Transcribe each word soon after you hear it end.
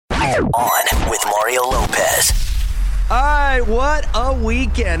On with Mario Lopez. All right, what a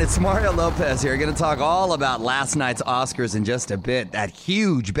weekend. It's Mario Lopez here. Going to talk all about last night's Oscars in just a bit. That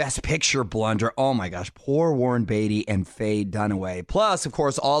huge Best Picture blunder. Oh my gosh, poor Warren Beatty and Faye Dunaway. Plus, of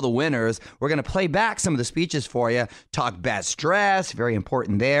course, all the winners. We're going to play back some of the speeches for you. Talk Best Dress, very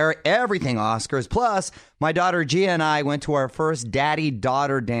important there. Everything Oscars. Plus, my daughter Gia and I went to our first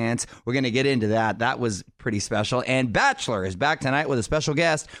daddy-daughter dance. We're going to get into that. That was pretty special. And Bachelor is back tonight with a special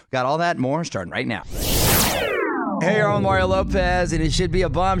guest. We got all that and more starting right now. Hey, I'm Mario Lopez, and it should be a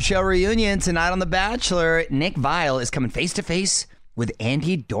bombshell reunion tonight on The Bachelor. Nick Viall is coming face-to-face with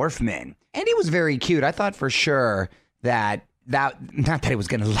Andy Dorfman. Andy was very cute. I thought for sure that not that it was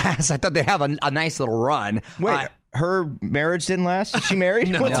going to last. I thought they'd have a nice little run. Wait, her marriage didn't last? Is she married?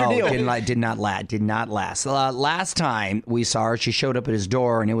 No, What's her deal? Did not last. Last time we saw her, she showed up at his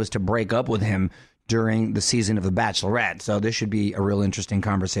door, and it was to break up with him during the season of The Bachelorette. So this should be a real interesting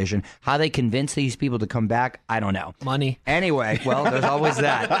conversation. How they convince these people to come back, I don't know. Money. Anyway, well, there's always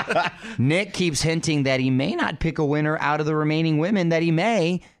that. Nick keeps hinting that he may not pick a winner out of the remaining women, that he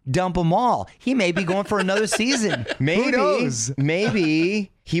may dump them all. He may be going for another season. Who knows?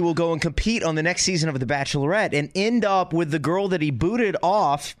 Maybe he will go and compete on the next season of The Bachelorette and end up with the girl that he booted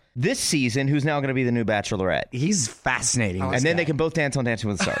off this season, who's now going to be the new Bachelorette. He's fascinating. And then they can both dance on Dancing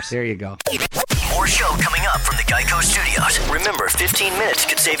with the Stars. There you go. More show coming up from the Geico Studios. Remember, 15 minutes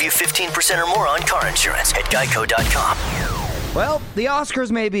could save you 15% or more on car insurance at geico.com. Well, the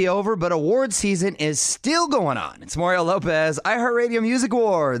Oscars may be over, but award season is still going on. It's Mario Lopez, iHeartRadio Music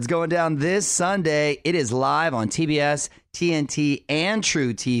Awards, going down this Sunday. It is live on TBS, TNT, and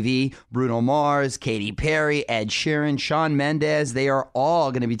True TV. Bruno Mars, Katy Perry, Ed Sheeran, Shawn Mendes, they are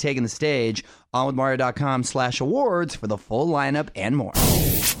all going to be taking the stage. OnWithMario.com/awards for the full lineup and more.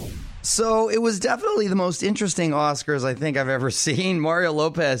 So it was definitely the most interesting Oscars I think I've ever seen. Mario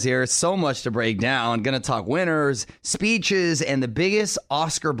Lopez here. So much to break down. Going to talk winners, speeches, and the biggest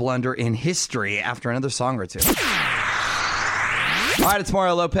Oscar blunder in history after another song or two. All right, it's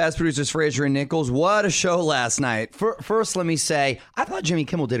Mario Lopez, producers Fraser and Nichols. What a show last night. First, let me say, I thought Jimmy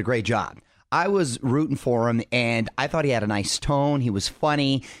Kimmel did a great job. I was rooting for him, and I thought he had a nice tone. He was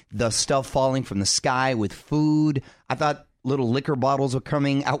funny. The stuff falling from the sky with food. I thought little liquor bottles were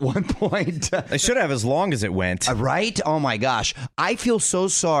coming at one point. They should have as long as it went. Right? Oh, my gosh. I feel so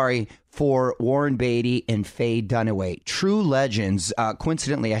sorry for Warren Beatty and Faye Dunaway. True legends.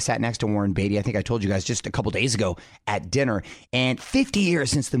 Coincidentally, I sat next to Warren Beatty, I think I told you guys just a couple days ago at dinner. And 50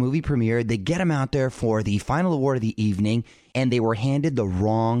 years since the movie premiered, they get him out there for the final award of the evening, and they were handed the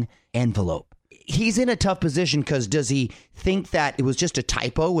wrong envelope. He's in a tough position because does he think that it was just a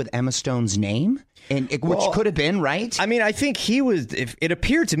typo with Emma Stone's name? Which could have been, right? I mean, I think it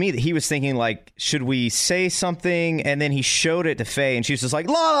appeared to me that he was thinking, like, should we say something? And then he showed it to Faye, and she was just like,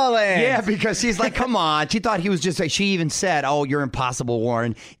 La La Land. Yeah, because she's like, come on. She thought he was just like, she even said, oh, you're impossible,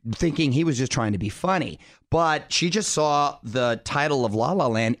 Warren, thinking he was just trying to be funny. But she just saw the title of La La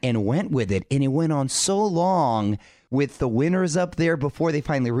Land and went with it. And it went on so long with the winners up there before they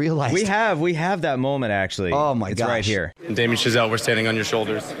finally realized. We have that moment, actually. Oh, my gosh. It's right here. Damien Chazelle, we're standing on your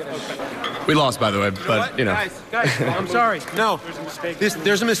shoulders. We lost, by the way, but, you know. Guys, I'm sorry. No,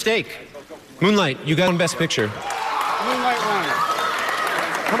 there's a mistake. Moonlight, you got on Best Picture. Moonlight won.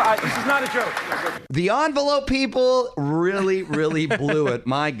 Come on, this is not a joke. The envelope people really, really blew it.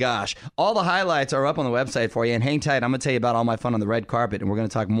 My gosh. All the highlights are up on the website for you. And hang tight. I'm going to tell you about all my fun on the red carpet. And we're going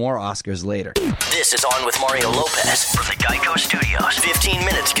to talk more Oscars later. This is On with Mario Lopez from the Geico Studios. 15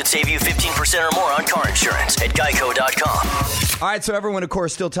 minutes could save you 15% or more on car insurance at geico.com. All right, so everyone, of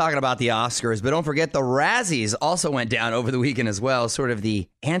course, still talking about the Oscars. But don't forget the Razzies also went down over the weekend as well. Sort of the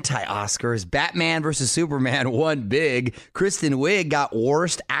anti-Oscars. Batman versus Superman won big. Kristen Wiig got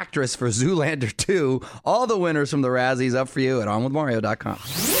Worst Actress for Zoolander 2. All the winners from the Razzies up for you at OnWithMario.com.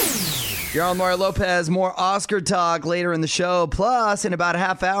 You're on Mario Lopez. More Oscar talk later in the show. Plus, in about a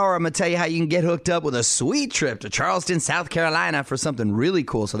half hour, I'm going to tell you how you can get hooked up with a sweet trip to Charleston, South Carolina for something really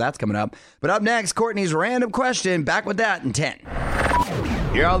cool. So that's coming up. But up next, Courtney's random question. Back with that in 10.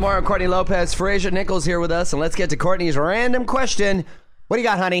 You're on Mario. Courtney Lopez. Fraser Nichols here with us. And let's get to Courtney's random question. What do you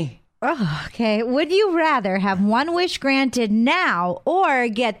got, honey? Oh, okay. Would you rather have one wish granted now or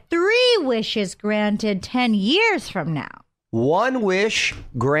get 3 wishes granted 10 years from now? One wish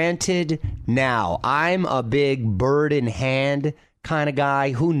granted now. I'm a big bird in hand kind of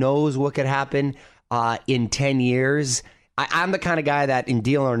guy. Who knows what could happen in 10 years? I'm the kind of guy that in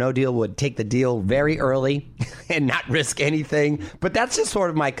Deal or No Deal would take the deal very early and not risk anything. But that's just sort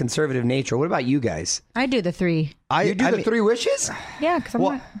of my conservative nature. What about you guys? I do the 3. You do the 3 wishes? Yeah, because I'm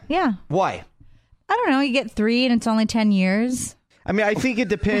not. Yeah. Why? I don't know. You get 3 and it's only 10 years. I mean, I think it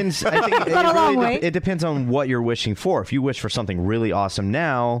depends. I think it depends on what you're wishing for. If you wish for something really awesome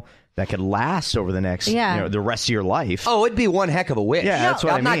now that could last over the next, the rest of your life. Oh, it'd be one heck of a wish. Yeah, that's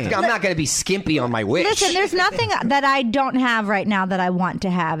what I mean. I'm not going to be skimpy on my wish. Listen, there's nothing that I don't have right now that I want to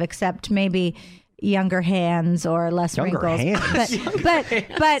have, except maybe younger hands or less wrinkles. Hands.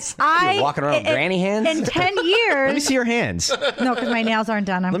 But I walking around with granny hands. In 10 years. Let me see your hands. No, because my nails aren't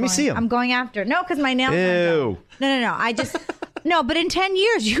done. Let me see them. I'm going after. No, because my nails. Ew. Aren't done. No. I just. No, but in 10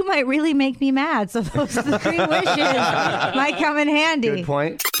 years, you might really make me mad. So those 3 wishes might come in handy. Good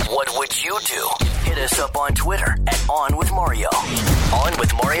point. What would you do? Hit us up on Twitter at OnWithMario. On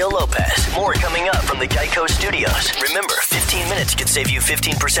with Mario Lopez. More coming up from the Geico Studios. Remember, 15 minutes could save you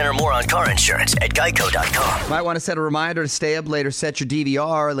 15% or more on car insurance at Geico.com. Might want to set a reminder to stay up later, set your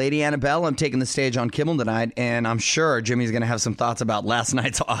DVR. Lady Annabelle taking the stage on Kimmel tonight, and I'm sure Jimmy's going to have some thoughts about last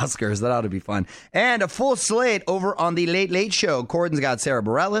night's Oscars. That ought to be fun. And a full slate over on the Late Late Show. Corden's got Sarah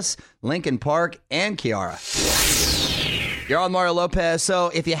Bareilles, Linkin Park, and Kiara. You're on Mario Lopez.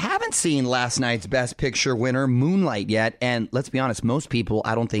 So if you haven't seen last night's Best Picture winner, Moonlight, yet, and let's be honest, most people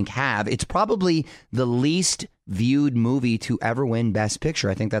I don't think have, it's probably the least viewed movie to ever win Best Picture.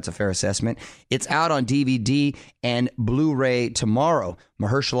 I think that's a fair assessment. It's out on DVD and Blu-ray tomorrow.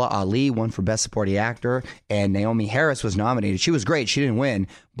 Mahershala Ali won for Best Supporting Actor, and Naomi Harris was nominated. She was great. She didn't win,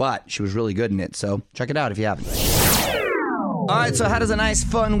 but she was really good in it. So check it out if you haven't. All right, so how does a nice,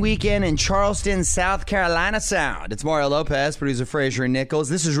 fun weekend in Charleston, South Carolina sound? It's Mario Lopez, producer Fraser Nichols.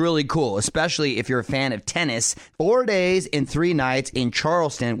 This is really cool, especially if you're a fan of tennis. 4 days and 3 nights in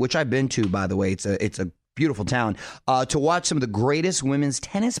Charleston, which I've been to, by the way. It's a beautiful town, to watch some of the greatest women's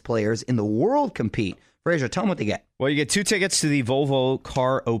tennis players in the world compete. Fraser, tell them what they get. Well, you get 2 tickets to the Volvo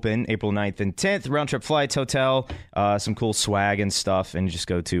Car Open, April 9th and 10th. Round-trip flights, hotel, some cool swag and stuff. And just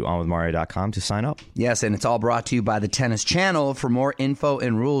go to onwithmario.com to sign up. Yes, and it's all brought to you by the Tennis Channel. For more info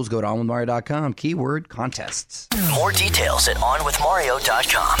and rules, go to onwithmario.com. Keyword contests. More details at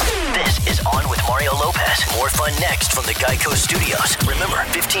onwithmario.com. This is On with Mario Lopez. More fun next from the Geico Studios. Remember,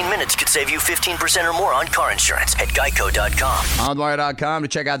 15 minutes could save you 15% or more on car insurance at geico.com. Onwithmario.com to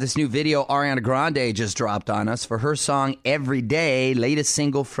check out this new video Ariana Grande just dropped on us for her song Every Day, latest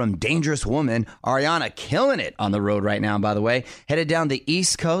single from Dangerous Woman. Ariana killing it on the road right now, by the way. Headed down the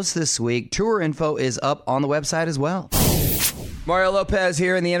East Coast this week. Tour info is up on the website as well. Mario Lopez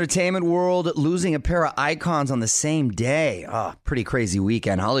here in the entertainment world, losing a pair of icons on the same day. Oh, pretty crazy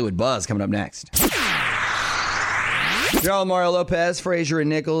weekend. Hollywood Buzz coming up next. You're all Mario Lopez, Fraser and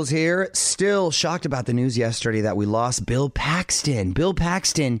Nichols here. Still shocked about the news yesterday that we lost Bill Paxton. Bill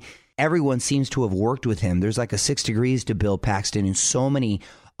Paxton, everyone seems to have worked with him. There's like a 6 degrees to Bill Paxton in so many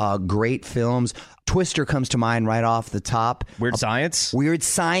great films. Twister comes to mind right off the top. Weird Science. Weird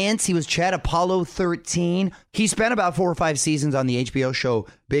Science. He was Chad, Apollo 13. He spent about 4 or 5 seasons on the HBO show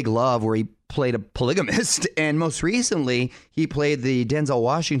Big Love, where he played a polygamist. And most recently, he played the Denzel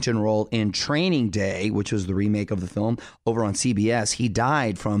Washington role in Training Day, which was the remake of the film over on CBS. He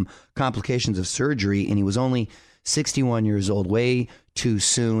died from complications of surgery, and he was only 61 years old, way too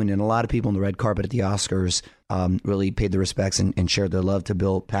soon. And a lot of people on the red carpet at the Oscars really paid their respects and shared their love to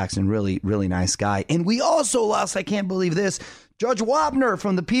Bill Paxton. Really, really nice guy. And we also lost, I can't believe this, Judge Wapner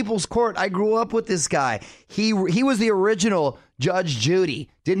from the People's Court. I grew up with this guy. He was the original Judge Judy.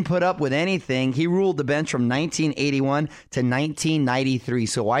 Didn't put up with anything. He ruled the bench from 1981 to 1993.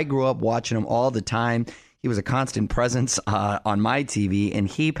 So I grew up watching him all the time. He was a constant presence on my TV, and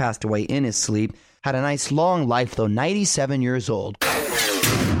he passed away in his sleep. Had a nice long life, though, 97 years old.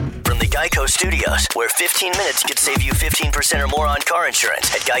 From the Geico Studios, where 15 minutes could save you 15% or more on car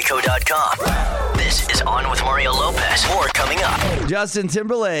insurance at geico.com. This is On with Mario Lopez. More coming up. Justin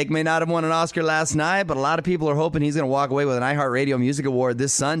Timberlake may not have won an Oscar last night, but a lot of people are hoping he's going to walk away with an iHeartRadio Music Award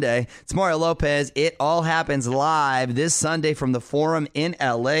this Sunday. It's Mario Lopez. It all happens live this Sunday from the Forum in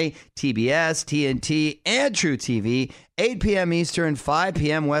L.A., TBS, TNT, and True TV. 8 p.m. Eastern, 5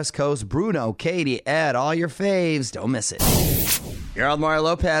 p.m. West Coast. Bruno, Katie, Ed, all your faves. Don't miss it. You're on Mario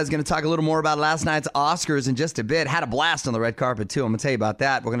Lopez. Going to talk a little more about last night's Oscars in just a bit. Had a blast on the red carpet, too. I'm going to tell you about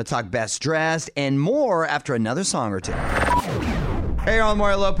that. We're going to talk Best Dressed and more after another song or two. Hey, you're on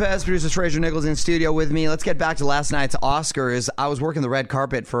Mario Lopez. Producer Fraser Nichols in studio with me. Let's get back to last night's Oscars. I was working the red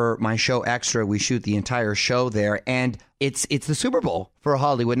carpet for my show Extra. We shoot the entire show there, and it's the Super Bowl for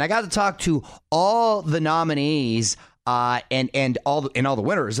Hollywood. And I got to talk to all the nominees and all the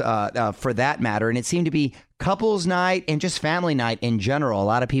winners for that matter. And it seemed to be couples night and just family night in general. A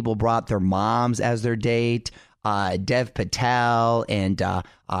lot of people brought their moms as their date. Dev Patel and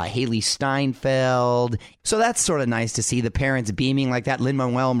Haley Steinfeld. So that's sort of nice to see the parents beaming like that.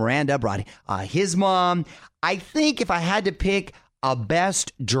 Lin-Manuel Miranda brought his mom. I think if I had to pick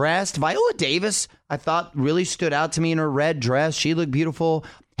Best Dressed. Viola Davis, I thought, really stood out to me in her red dress. She looked beautiful.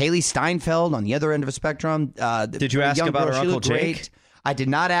 Haley Steinfeld on the other end of a spectrum. Did you ask about her Uncle Jake? Great. I did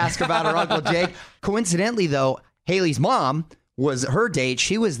not ask about her Uncle Jake. Coincidentally, though, Haley's mom was her date.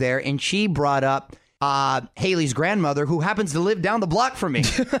 She was there, and she brought up Haley's grandmother, who happens to live down the block from me.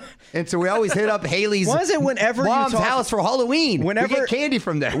 And so we always hit up Haley's mom's house for Halloween. We get candy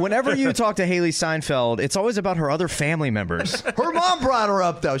from there. Whenever you talk to Haley Steinfeld, it's always about her other family members. Her mom brought her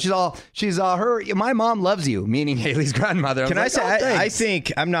up, though. My mom loves you, meaning Haley's grandmother. Can I say, I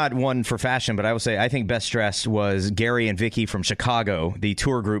think, I'm not one for fashion, but I will say, I think Best Dressed was Gary and Vicky from Chicago, the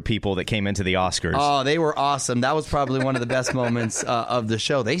tour group people that came into the Oscars. Oh, they were awesome. That was probably one of the best moments of the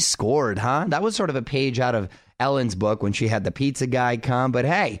show. They scored, huh? That was sort of a page out of Ellen's book when she had the pizza guy come. But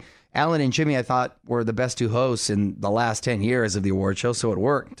hey, Ellen and Jimmy, I thought, were the best two hosts in the last 10 years of the award show, so it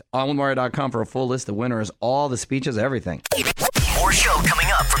worked. OnWithMario.com for a full list of winners, all the speeches, everything. More show coming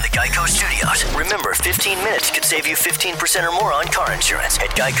up from the Geico Studios. Remember, 15 minutes could save you 15% or more on car insurance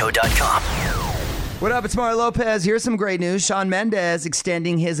at Geico.com. What up? It's Mario Lopez. Here's some great news. Shawn Mendes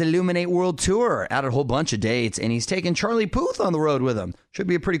extending his Illuminate World Tour. Added a whole bunch of dates, and he's taking Charlie Puth on the road with him. Should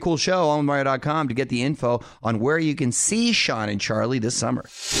be a pretty cool show. OnWithMario.com to get the info on where you can see Shawn and Charlie this summer.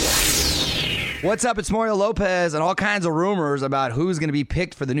 What's up? It's Mario Lopez, and all kinds of rumors about who's going to be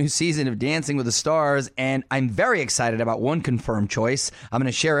picked for the new season of Dancing with the Stars, and I'm very excited about one confirmed choice. I'm going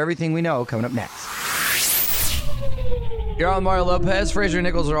to share everything we know coming up next. You're on Mario Lopez. Fraser and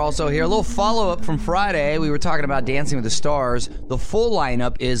Nichols are also here. A little follow-up from Friday. We were talking about Dancing with the Stars. The full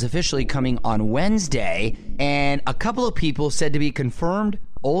lineup is officially coming on Wednesday, and a couple of people said to be confirmed.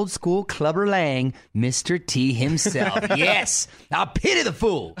 Old school Clubber Lang, Mr. T himself. Yes, I pity the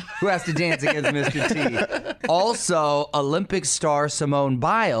fool who has to dance against Mr. T. Also, Olympic star Simone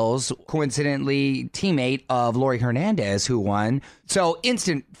Biles, coincidentally teammate of Laurie Hernandez, who won. So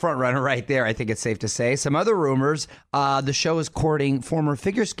instant front runner right there, I think it's safe to say. Some other rumors, the show is courting former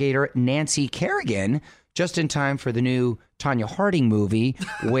figure skater Nancy Kerrigan just in time for the new Tonya Harding movie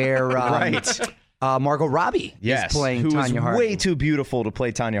where... right. Margot Robbie is playing Tonya Harding. Who is way too beautiful to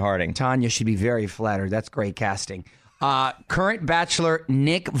play Tonya Harding. Tonya should be very flattered. That's great casting. Current Bachelor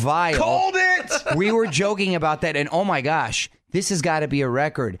Nick Viall. Called it! We were joking about that, and oh my gosh, this has got to be a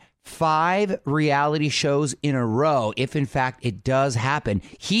record. 5 reality shows in a row, if in fact it does happen.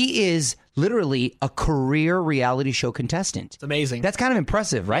 He is literally a career reality show contestant. It's amazing. That's kind of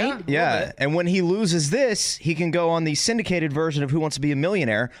impressive, right? Yeah. And when he loses this, he can go on the syndicated version of Who Wants to Be a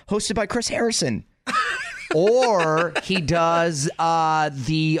Millionaire, hosted by Chris Harrison. Or he does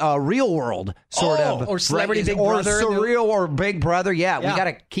the Real World sort of. Or Celebrity Big or Brother. Or Surreal or Big Brother. Yeah, we got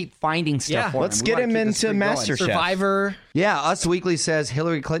to keep finding stuff for him. Let's get him into MasterChef. Survivor. Yeah, Us Weekly says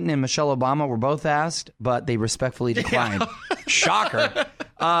Hillary Clinton and Michelle Obama were both asked, but they respectfully declined. Shocker.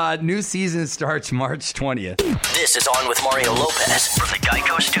 New season starts March 20th. This is On with Mario Lopez from the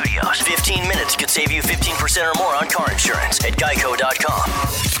Geico Studios. 15 minutes could save you 15% or more on car insurance at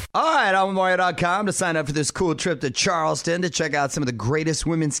Geico.com. All right, OnWithMario.com to sign up for this cool trip to Charleston to check out some of the greatest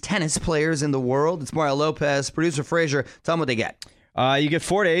women's tennis players in the world. It's Mario Lopez. Producer Fraser, tell them what they get. You get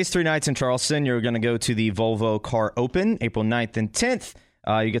 4 days, 3 nights in Charleston. You're going to go to the Volvo Car Open, April 9th and 10th.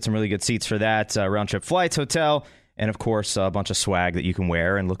 You get some really good seats for that. Round-trip flights, hotel, and, of course, a bunch of swag that you can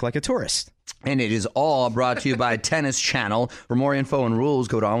wear and look like a tourist. And it is all brought to you by Tennis Channel. For more info and rules,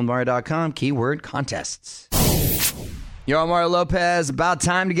 go to OnWithMario.com, keyword contests. You're on Mario Lopez. About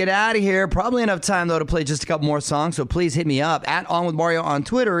time to get out of here. Probably enough time, though, to play just a couple more songs. So please hit me up at On With Mario on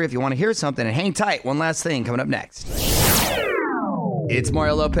Twitter if you want to hear something. And hang tight. One last thing coming up next. It's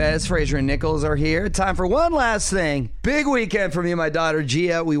Mario Lopez. Fraser and Nichols are here. Time for one last thing. Big weekend for me and my daughter,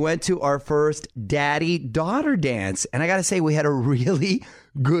 Gia. We went to our first daddy-daughter dance. And I got to say, we had a really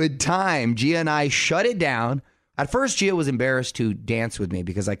good time. Gia and I shut it down. At first, Gia was embarrassed to dance with me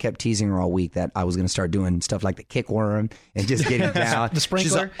because I kept teasing her all week that I was going to start doing stuff like the kickworm and just getting down. The sprinkler.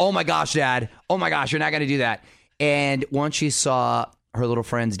 She's like, oh my gosh, Dad. Oh my gosh, you're not going to do that. And once she saw her little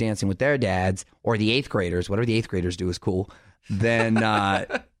friends dancing with their dads or the 8th graders, whatever the 8th graders do is cool, then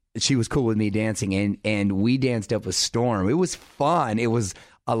she was cool with me dancing. And we danced up a storm. It was fun. It was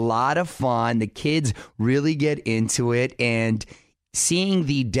a lot of fun. The kids really get into it. And seeing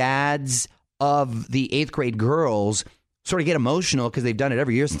the dads of the 8th grade girls sort of get emotional because they've done it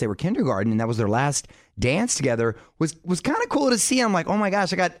every year since they were kindergarten, and that was their last dance together, was kind of cool to see. I'm like, oh my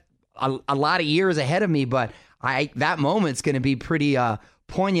gosh, I got a lot of years ahead of me, but that moment's going to be pretty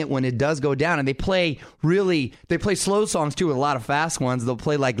poignant when it does go down. And they play slow songs too, with a lot of fast ones. They'll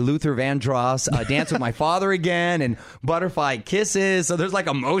play like Luther Vandross, Dance with My Father Again, and Butterfly Kisses. So there's like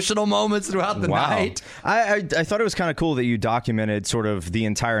emotional moments throughout the night. I thought it was kind of cool that you documented sort of the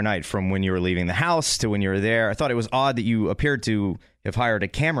entire night from when you were leaving the house to when you were there. I thought it was odd that you appeared to have hired a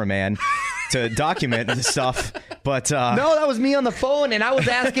cameraman to document the stuff, but no, that was me on the phone, and I was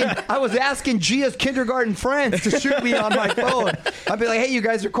asking Gia's kindergarten friends to shoot me on my phone. I'd be like, "Hey, you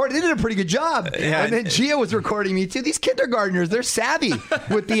guys recorded? They did a pretty good job." Yeah. And then Gia was recording me too. These kindergartners, they're savvy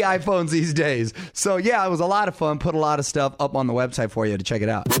with the iPhones these days. So yeah, it was a lot of fun. Put a lot of stuff up on the website for you to check it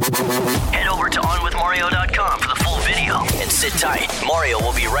out. Head over to onwithmario.com for the full video and sit tight. Mario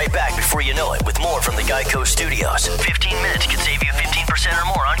will be right back before you know it with more from the Geico Studios. 15 minutes can save you 15% or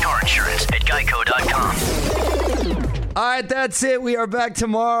more on car insurance at geico.com. All right, that's it. We are back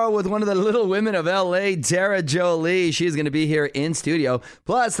tomorrow with one of the Little Women of L.A., Tara Jolie. She's going to be here in studio.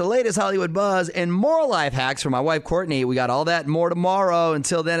 Plus, the latest Hollywood buzz and more life hacks from my wife, Courtney. We got all that and more tomorrow.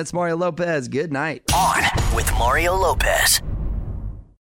 Until then, it's Mario Lopez. Good night. On with Mario Lopez.